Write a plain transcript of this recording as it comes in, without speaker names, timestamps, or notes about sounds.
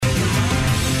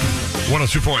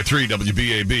102.3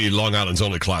 WBAB, Long Island's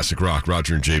only classic rock.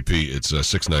 Roger and JP. It's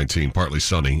 6:19, partly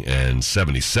sunny, and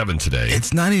 77 today.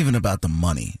 It's not even about the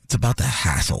money. It's about the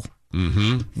hassle.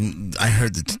 Mm-hmm. I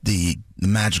heard the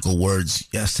magical words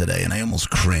yesterday, and I almost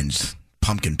cringed.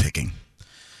 Pumpkin picking.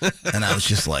 And I was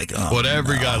just like, oh, what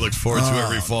every guy looks forward to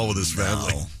every fall with his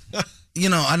family.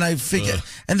 No. And I figure,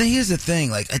 and then here's the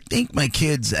thing, like, I think my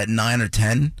kids at 9 or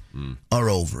 10 are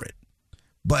over it.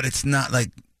 But it's not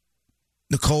like,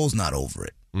 Nicole's not over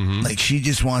it. Mm-hmm. Like, she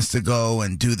just wants to go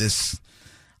and do this.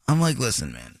 I'm like,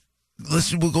 listen, man,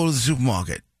 we'll go to the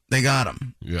supermarket. They got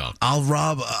them. Yeah.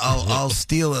 I'll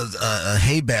steal a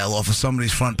hay bale off of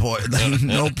somebody's front porch.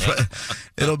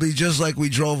 It'll be just like we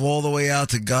drove all the way out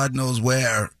to God knows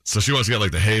where. So she wants to get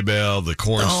like the hay bale, the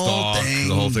corn stalk,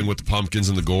 the whole thing with the pumpkins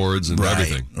and the gourds and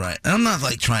everything. Right. And I'm not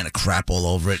like trying to crap all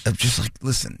over it. I'm just like,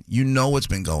 listen, you know what's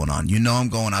been going on. You know I'm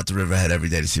going out to Riverhead every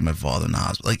day to see my father in the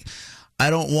hospital. Like, I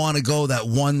don't want to go that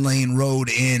one-lane road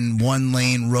in,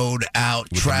 one-lane road out,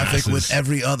 with traffic with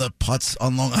every other putz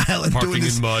on Long Island. Parking doing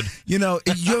this. in mud. You know,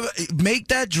 you make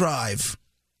that drive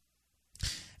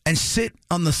and sit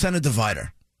on the center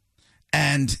divider,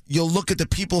 and you'll look at the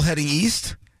people heading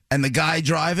east and the guy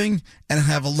driving and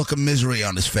have a look of misery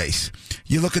on his face.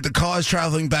 You look at the cars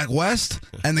traveling back west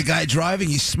and the guy driving,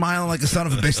 he's smiling like a son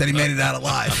of a bitch that he made it out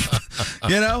alive.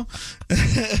 You know?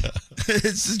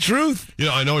 It's the truth. You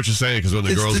know, I know what you're saying, because when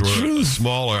the girls were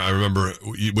smaller, I remember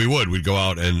we'd go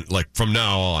out, and like from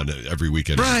now on, every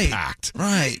weekend it was packed.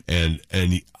 Right. And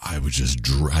I would just,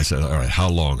 I said, all right, how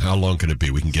long can it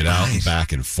be? We can get out and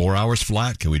back in 4 hours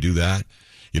flat. Can we do that?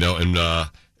 You know, and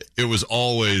it was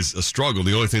always a struggle.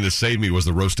 The only thing that saved me was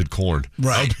the roasted corn.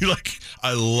 Right. I'd be like,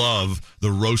 I love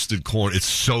the roasted corn. It's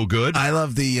so good. I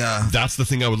love the... That's the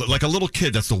thing I would... Like a little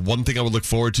kid, that's the one thing I would look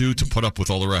forward to put up with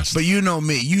all the rest. But you know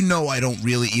me. You know I don't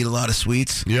really eat a lot of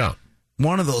sweets. Yeah.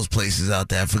 One of those places out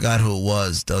there, I forgot who it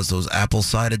was, does those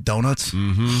apple-cider donuts.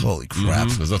 Mm-hmm. Holy crap.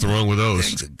 Mm-hmm. There's nothing wrong with those.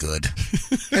 Things are good.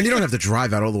 And you don't have to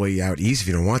drive out all the way out east if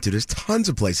you don't want to. There's tons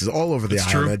of places all over the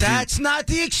island. That's not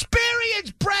the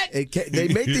experience, Brett. They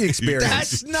make the experience.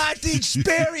 That's not the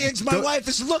experience my wife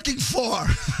is looking for.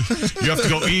 You have to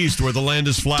go east where the land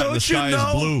is flat and the sky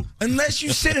is blue. Unless you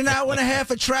sit an hour and a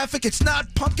half of traffic, it's not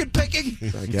pumpkin picking.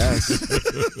 I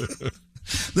guess.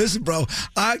 Listen, bro,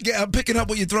 I'm picking up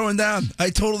what you're throwing down.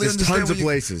 I totally There's understand. Tons of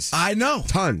places. I know.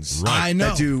 Tons. Right. I know.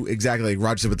 That do exactly like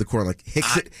Roger said with the corn. Like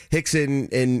Hicks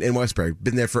in Westbury.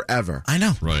 Been there forever. I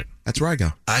know. Right. That's where I go.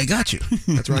 I got you.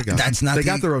 That's where I go. They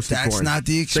got the roasted corn. That's not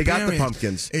the experience. They got the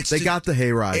pumpkins. They got the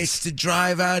hay rides. It's to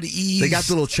drive out east. They got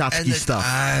the little Chopsky stuff.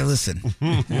 Listen.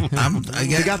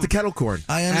 They got the kettle corn.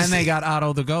 I understand. And they got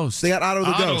Otto the Ghost. They got Otto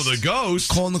the Ghost. Otto the Ghost?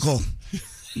 Call Nicole.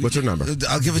 What's her number?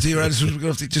 I'll give it to you right as soon as we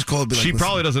go. Just call it. She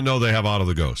probably doesn't know they have Otto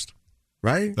the Ghost.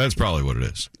 Right? That's probably what it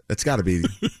is. It's got to be.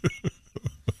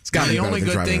 It's got to be. The only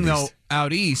good thing, though,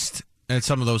 out east at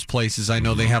some of those places, I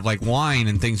know they have like wine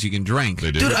and things you can drink.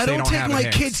 They do. Dude, I don't take my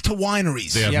kids to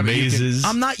wineries. They have mazes.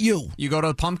 I'm not you. You go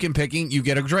to pumpkin picking, you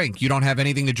get a drink. You don't have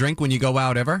anything to drink when you go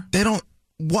out ever? They don't.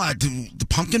 What? The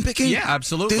pumpkin picking? Yeah,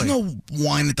 absolutely. There's no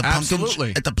wine at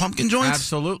the pumpkin joints?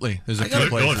 Absolutely. There's a good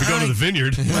place. Well, if you go to the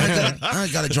vineyard. I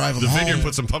got to drive them home. The vineyard,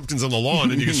 put some pumpkins on the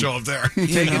lawn, and you can show up there.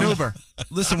 Take an Uber.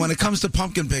 Listen, when it comes to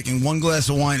pumpkin picking, one glass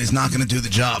of wine is not going to do the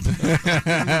job.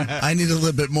 I need a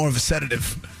little bit more of a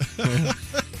sedative.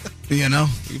 You know?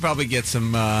 You probably get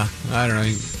some, I don't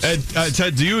know.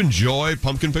 Ted, do you enjoy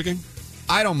pumpkin picking?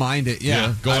 I don't mind it,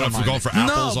 yeah. Going for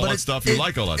apples, all that stuff. You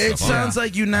like all that stuff. It sounds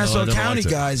like you Nassau County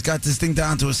guys got this thing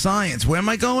down to a science. Where am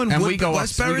I going? And we go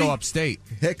upstate.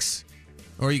 Hicks.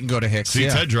 Or you can go to Hicks. See,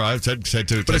 Ted drive. Ted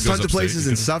but there's tons of places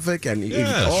in Suffolk and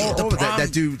all over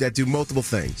that do multiple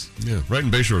things. Yeah, right in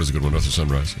Bayshore is a good one after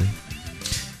sunrise. Yeah.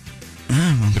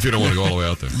 If you don't want to go all the way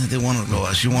out there. They wanted to go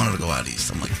out. She wanted to go out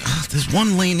east. I'm like, there's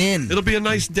one lane in. It'll be a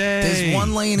nice day. There's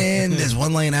one lane in. There's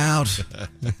one lane out.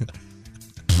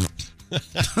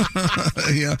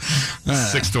 Yeah.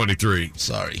 6:23.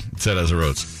 Sorry. Ted has the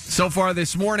roads. So far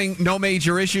this morning, no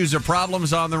major issues or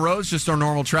problems on the roads, just our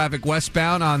normal traffic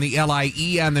westbound on the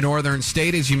LIE and the northern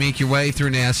state as you make your way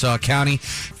through Nassau County.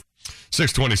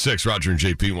 626, Roger and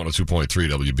JP, 102.3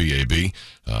 WBAB.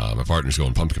 My partner's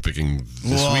going pumpkin picking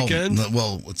this weekend.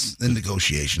 Well, it's in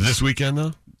negotiations. This weekend,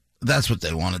 though? That's what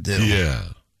they want to do. Yeah.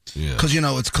 Because,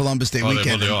 it's Columbus Day weekend. They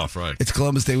have Monday off, right. It's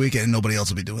Columbus Day weekend, and nobody else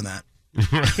will be doing that.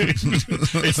 Right.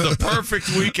 It's the perfect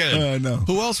weekend. I know.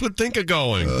 Who else would think of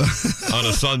going on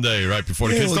a Sunday right before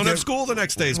the kids don't have school the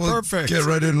next day? It's perfect. Get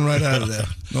right in and right out of there.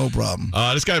 No problem.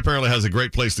 This guy apparently has a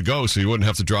great place to go, so you wouldn't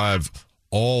have to drive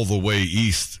all the way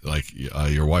east like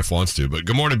your wife wants to. But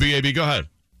good morning, BAB. Go ahead.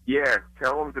 Yeah,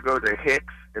 tell him to go to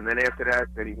Hicks, and then after that,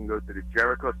 then he can go to the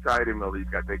Jericho Cider Mill. They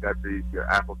got the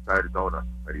apple cider donut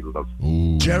that he loves.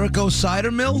 Ooh. Jericho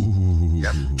Cider Mill?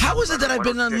 Yep. How is it that I've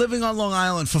been living on Long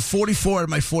Island for 44 of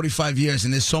my 45 years,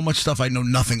 and there's so much stuff I know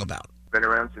nothing about? Been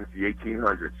around since the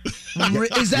 1800s.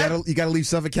 Is that... You got to leave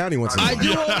Suffolk County once in a I while.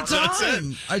 do all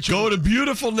the time. Go to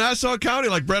beautiful Nassau County,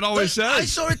 like Brett always says. I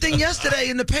saw a thing yesterday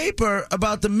in the paper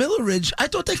about the Milleridge. I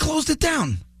thought they closed it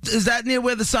down. Is that near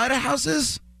where the cider house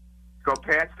is? Go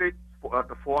past it,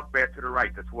 the fork back to the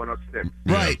right. That's 106.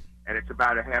 Right. And it's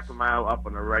about a half a mile up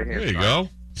on the right-hand side. There you go.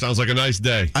 Sounds like a nice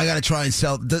day. I got to try and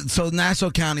sell. So Nassau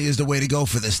County is the way to go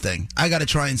for this thing. I got to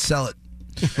try and sell it.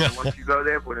 And once you go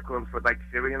there, when it comes for like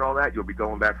Siri and all that, you'll be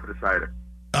going back for the cider.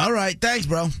 All right. Thanks,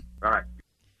 bro. All right.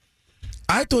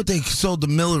 I thought they sold the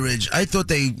Milleridge. I thought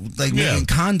they making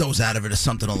condos out of it or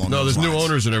something along No, those there's new lines.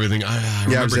 owners and everything. I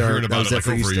remember hearing about it like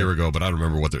over a year ago, but I don't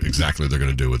remember what exactly they're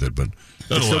going to do with it. But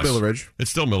It's still Milleridge.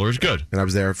 It's still Milleridge. Good. And I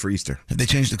was there for Easter. Have they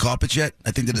changed the carpets yet?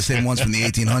 I think they're the same ones from the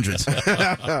 1800s.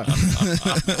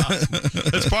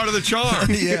 That's part of the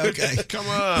charm. Yeah, okay. Come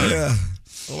on. Yeah.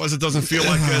 Otherwise, it doesn't feel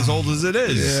like as old as it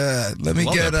is. Yeah. Let me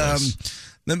Love get that place.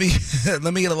 let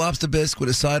me get a lobster bisque with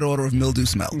a side order of mildew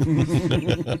smell.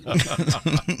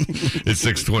 It's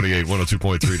 628,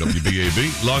 102.3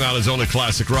 WBAB. Long Island's only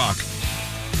classic rock.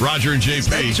 Roger and Is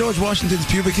that JP. George Washington's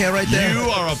pubic hair right there? You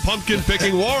are a pumpkin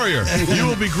picking warrior. You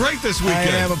will be great this I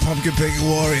weekend. am a pumpkin picking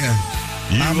warrior.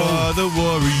 You are the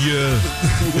warrior.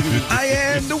 I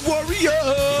am the warrior.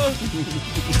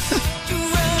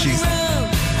 Jesus.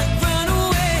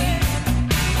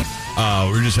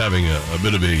 We're just having a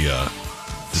bit of a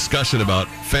discussion about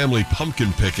family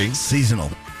pumpkin picking. Seasonal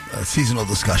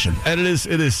discussion. And it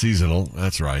is seasonal.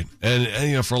 That's right.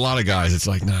 And for a lot of guys, it's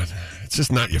like it's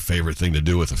just not your favorite thing to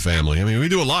do with a family. I mean, we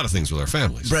do a lot of things with our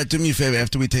families. Brett, do me a favor.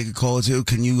 After we take a call or two,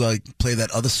 can you play that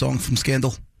other song from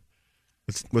Scandal?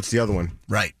 What's the other one?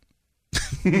 Right.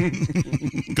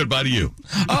 Goodbye to you.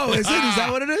 Oh, is it? Is that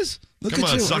what it is? Look Come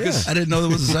at on, you. suckers. I didn't know there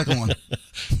was a second one.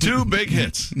 2 big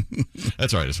hits.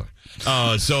 That's right. It's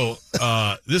fine. So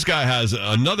this guy has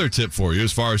another tip for you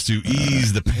as far as to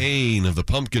ease the pain of the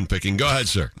pumpkin picking. Go ahead,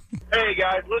 sir. Hey,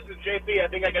 guys, listen, JP, I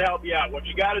think I can help you out. What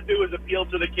you got to do is appeal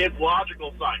to the kids'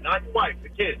 logical side, not your wife, the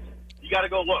kids. You got to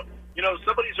go, look,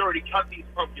 somebody's already cut these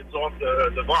pumpkins off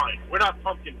the vine. We're not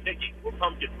pumpkin picking. We're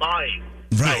pumpkin buying.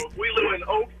 Right. So if we live in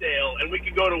Oakdale and we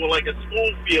can go to, like, a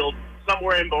school field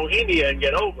somewhere in Bohemia and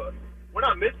get over, we're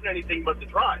not missing anything but the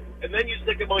drive. And then you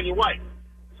stick them on your wife.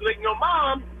 So they can go,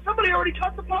 Mom, somebody already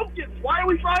cut the pumpkins. Why are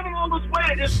we driving all this way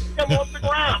and just get them off the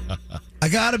ground? I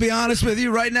got to be honest with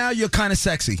you. Right now, you're kind of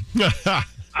sexy.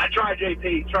 I try,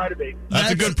 JP. Try to be.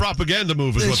 That's a good propaganda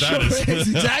move is It what that sure is.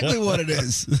 is exactly what it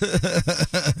is.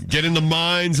 Get in the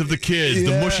minds of the kids,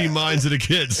 the Yeah. mushy minds of the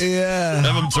kids. Yeah.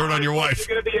 Have them turn on your wife.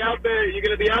 You're gonna be out there. You're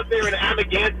gonna be out there in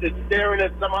Amagansett, staring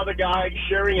at some other guy,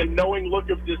 sharing a knowing look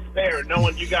of despair,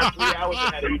 knowing you got 3 hours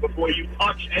ahead of you before you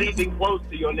touch anything close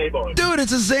to your neighborhood. Dude,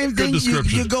 it's the same Good thing.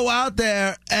 description. You go out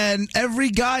there, and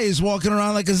every guy is walking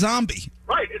around like a zombie.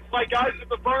 Right? It's like guys at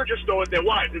the furniture store with their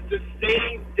wives. It's the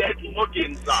same dead look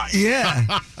inside.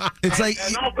 Yeah. It's like...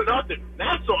 And all for nothing.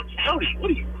 Nassau County.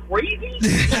 What are you, crazy?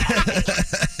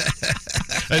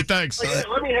 Hey, thanks.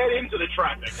 Let me head into the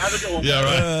traffic. How's it going? Yeah,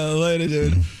 right. Later,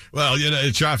 dude. Well,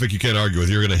 in traffic, you can't argue with.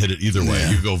 You're going to hit it either way.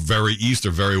 Yeah. You go very east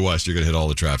or very west, you're going to hit all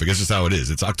the traffic. It's just how it is.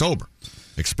 It's October.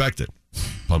 Expect it.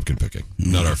 Pumpkin picking.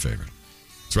 Not our favorite.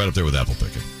 It's right up there with apple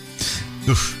picking.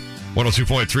 Oof.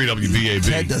 102.3 WBAB.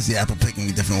 Ted does the apple picking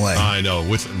a different way. I know.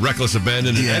 With reckless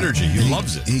abandon and Yeah. energy. He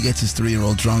loves it. He gets his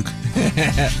 3-year-old drunk.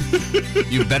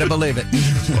 You better believe it.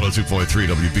 102.3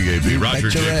 WBAB. Roger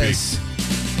Bet your JP. ass.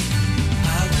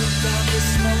 I woke up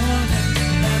this morning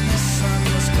and the sun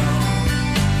was gone.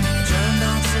 Turned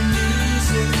on some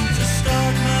music to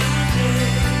start my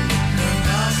day. And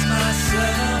lost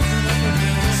myself in a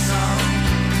familiar song.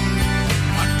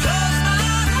 I closed my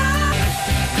eyes.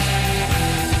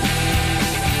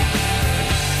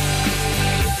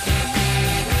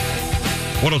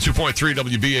 102.3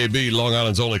 WBAB, Long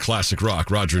Island's only classic rock.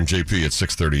 Roger and JP at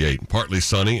 638. Partly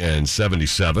sunny and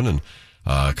 77. And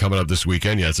coming up this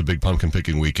weekend, it's a big pumpkin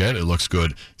picking weekend. It looks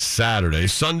good Saturday.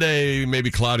 Sunday,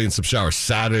 maybe cloudy and some showers.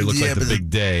 Saturday looks like the but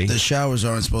big day. The showers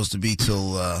aren't supposed to be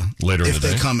till... Later in if the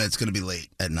they day? come, it's going to be late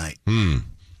at night.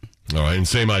 All right, and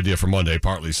same idea for Monday.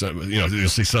 Partly sun, you'll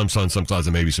see some sun, some clouds,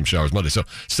 and maybe some showers Monday. So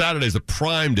Saturday's the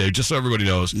prime day, just so everybody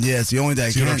knows. Yeah, it's the only day I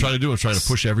See can. what I'm trying to do? I'm trying to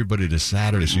push everybody to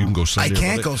Saturday so you can go Sunday. I and can't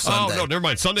Monday. go Sunday. Oh, no, never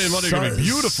mind. Sunday and Monday are going to be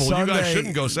beautiful. You guys Sunday-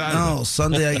 shouldn't go Saturday. No,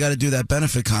 Sunday I got to do that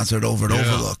benefit concert over at Yeah.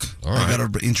 Overlook. All I right.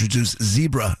 got to introduce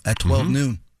Zebra at 12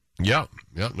 noon. Yeah.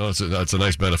 No, that's a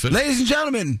nice benefit. Ladies and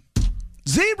gentlemen,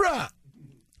 Zebra.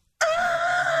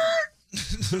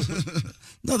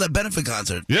 No, that benefit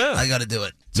concert. Yeah. I got to do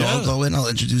it. So Yeah. I'll go in, I'll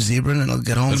introduce Zebra, and I'll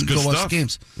get home That's and good go watch stuff. the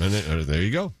games. And there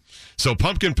you go. So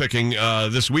pumpkin picking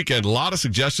this weekend. A lot of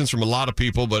suggestions from a lot of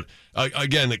people, but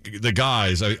again, the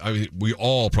guys, we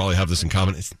all probably have this in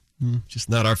common. It's just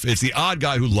not our. It's the odd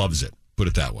guy who loves it. Put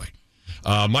it that way.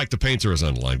 Mike the painter is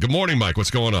on the line. Good morning, Mike.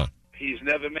 What's going on? He's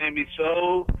never made me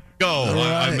so. Go.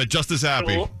 right. I'm just as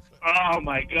happy. Oh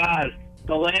my God.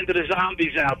 The land of the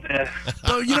zombies out there.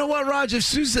 So you know what, Raj? If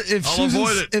Susan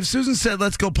avoid it. if Susan said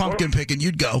let's go pumpkin picking,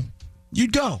 you'd go.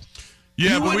 You'd go.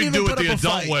 Yeah, You but wouldn't we even do it put the up a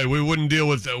adult fight. way. We wouldn't deal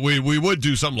with. We would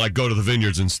do something like go to the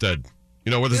vineyards instead.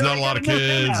 You know, where there's not a lot of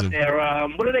kids. Out And, there.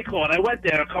 What do they call it? I went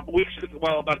there a couple weeks ago,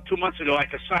 well, about 2 months ago,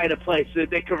 like a cider place.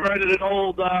 They converted an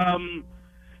old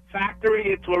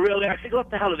factory into a real, I think, what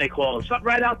the hell do they call it? Something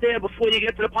right out there before you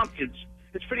get to the pumpkins.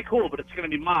 It's pretty cool, but it's going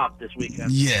to be mobbed this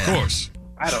weekend. Yeah. of course.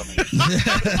 I don't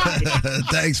know.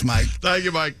 Thanks, Mike. Thank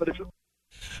you, Mike. But it's,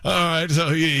 All right, so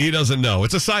he doesn't know.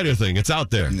 It's a cider thing. It's out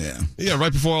there. Yeah.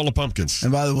 Right before all the pumpkins.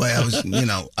 And by the way,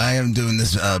 I am doing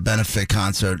this benefit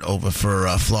concert over for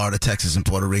Florida, Texas, and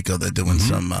Puerto Rico. They're doing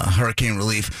some hurricane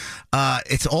relief.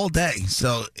 It's all day.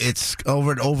 So it's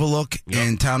over at Overlook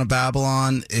in town of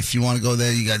Babylon. If you want to go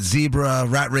there, you got Zebra,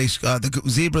 Rat Race,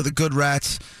 Zebra, the Good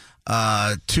Rats,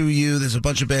 2U. There's a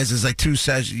bunch of bands. There's like 2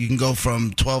 sessions. You can go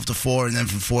from 12 to 4, and then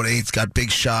from 4 to 8, it's got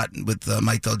Big Shot with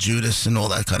Mike Del Judas and all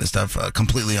that kind of stuff.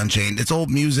 Completely Unchained. It's old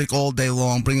music all day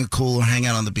long. Bring a cooler, hang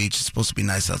out on the beach. It's supposed to be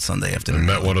nice out Sunday I afternoon.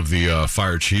 met one of the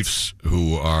fire chiefs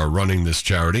who are running this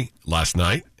charity last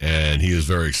night, and he is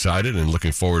very excited and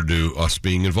looking forward to us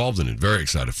being involved in it. Very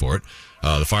excited for it.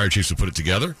 The fire chiefs have put it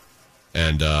together,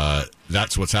 and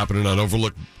that's what's happening on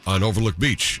Overlook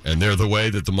Beach. And they're the way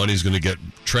that the money is going to get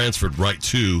transferred right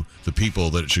to the people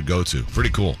that it should go to. Pretty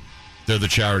cool. They're the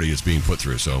charity it's being put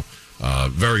through. So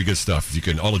very good stuff. If you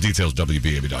can, all the details,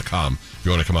 WBAB.com. If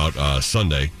you want to come out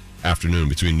Sunday afternoon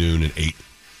between noon and 8.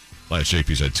 Last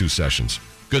JP's had 2 sessions.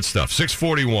 Good stuff.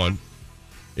 6:41.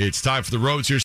 It's time for the roads here.